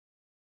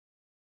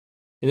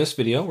In this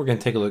video, we're going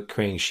to take a look at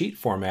creating sheet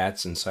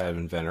formats inside of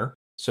Inventor.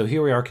 So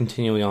here we are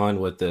continuing on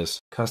with this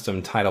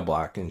custom title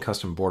block and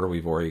custom border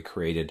we've already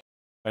created.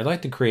 I'd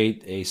like to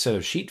create a set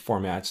of sheet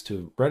formats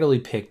to readily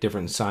pick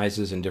different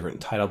sizes and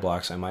different title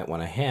blocks I might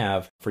want to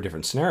have for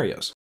different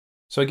scenarios.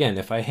 So again,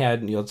 if I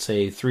had, let's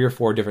say 3 or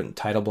 4 different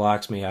title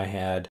blocks, maybe I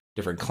had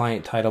different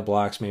client title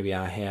blocks, maybe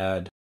I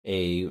had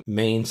a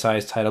main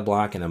size title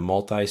block and a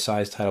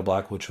multi-size title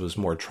block, which was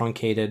more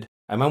truncated.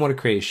 I might want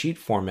to create a sheet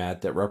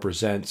format that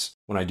represents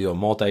when I do a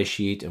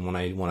multi-sheet and when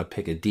I want to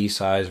pick a D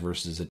size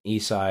versus an E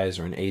size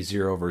or an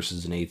A0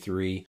 versus an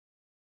A3.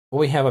 What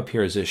we have up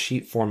here is this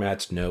sheet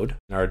formats node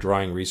in our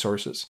drawing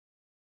resources.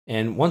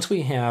 And once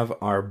we have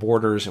our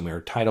borders and our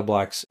title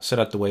blocks set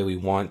up the way we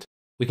want,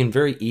 we can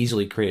very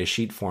easily create a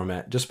sheet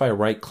format just by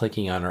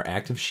right-clicking on our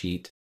active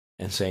sheet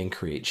and saying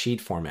create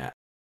sheet format.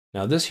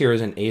 Now this here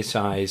is an A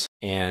size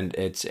and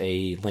it's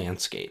a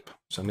landscape.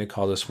 So I'm going to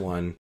call this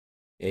one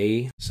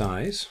A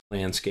size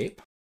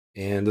landscape,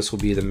 and this will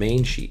be the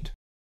main sheet.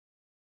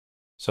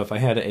 So if I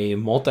had a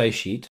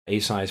multi-sheet A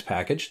size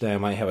package, then I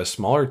might have a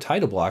smaller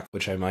title block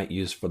which I might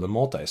use for the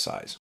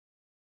multi-size.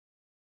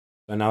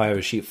 So now I have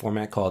a sheet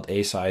format called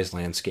A size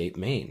landscape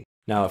main.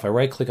 Now if I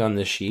right click on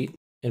this sheet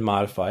and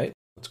modify it,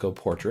 let's go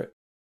portrait,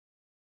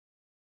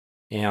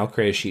 and I'll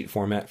create a sheet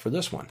format for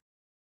this one.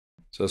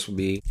 So this will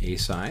be A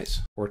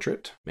size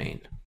portrait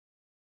main.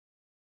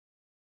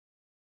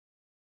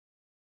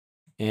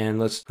 And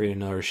let's create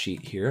another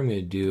sheet here. I'm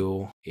going to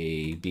do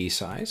a B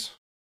size.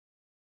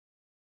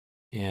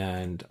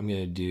 And I'm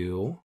going to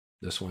do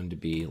this one to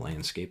be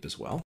landscape as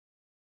well.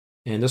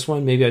 And this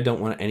one, maybe I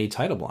don't want any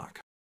title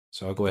block.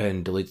 So I'll go ahead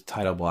and delete the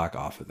title block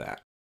off of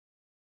that.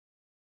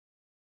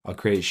 I'll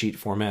create a sheet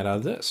format out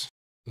of this.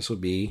 This will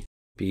be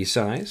B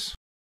size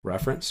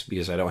reference,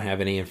 because I don't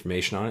have any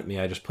information on it. Maybe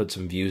I just put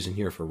some views in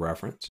here for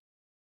reference.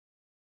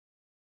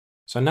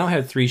 So I now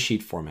have 3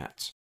 sheet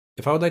formats.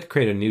 If I would like to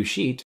create a new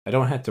sheet, I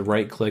don't have to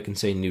right click and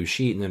say new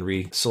sheet and then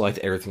re-select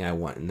everything I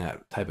want in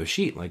that type of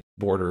sheet, like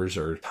borders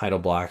or title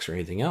blocks or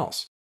anything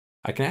else.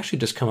 I can actually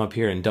just come up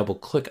here and double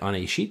click on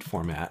a sheet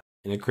format,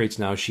 and it creates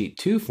now sheet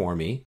 2 for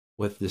me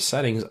with the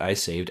settings I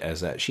saved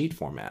as that sheet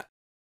format.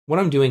 What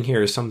I'm doing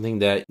here is something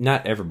that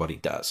not everybody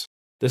does.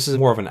 This is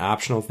more of an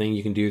optional thing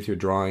you can do with your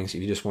drawings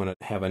if you just want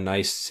to have a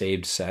nice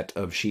saved set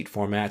of sheet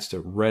formats to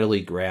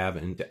readily grab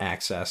and to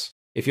access.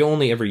 If you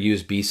only ever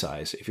use B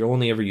size, if you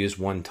only ever use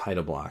one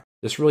title block,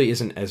 this really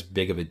isn't as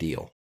big of a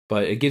deal.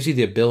 But it gives you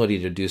the ability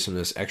to do some of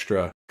this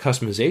extra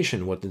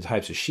customization with the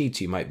types of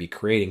sheets you might be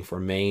creating for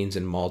mains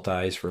and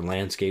multis, for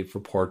landscape, for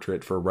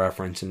portrait, for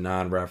reference and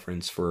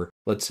non-reference, for,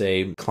 let's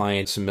say,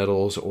 client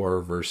submittals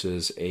or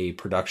versus a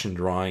production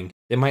drawing.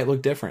 They might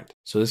look different.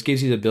 So this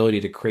gives you the ability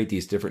to create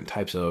these different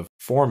types of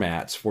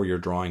formats for your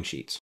drawing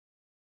sheets.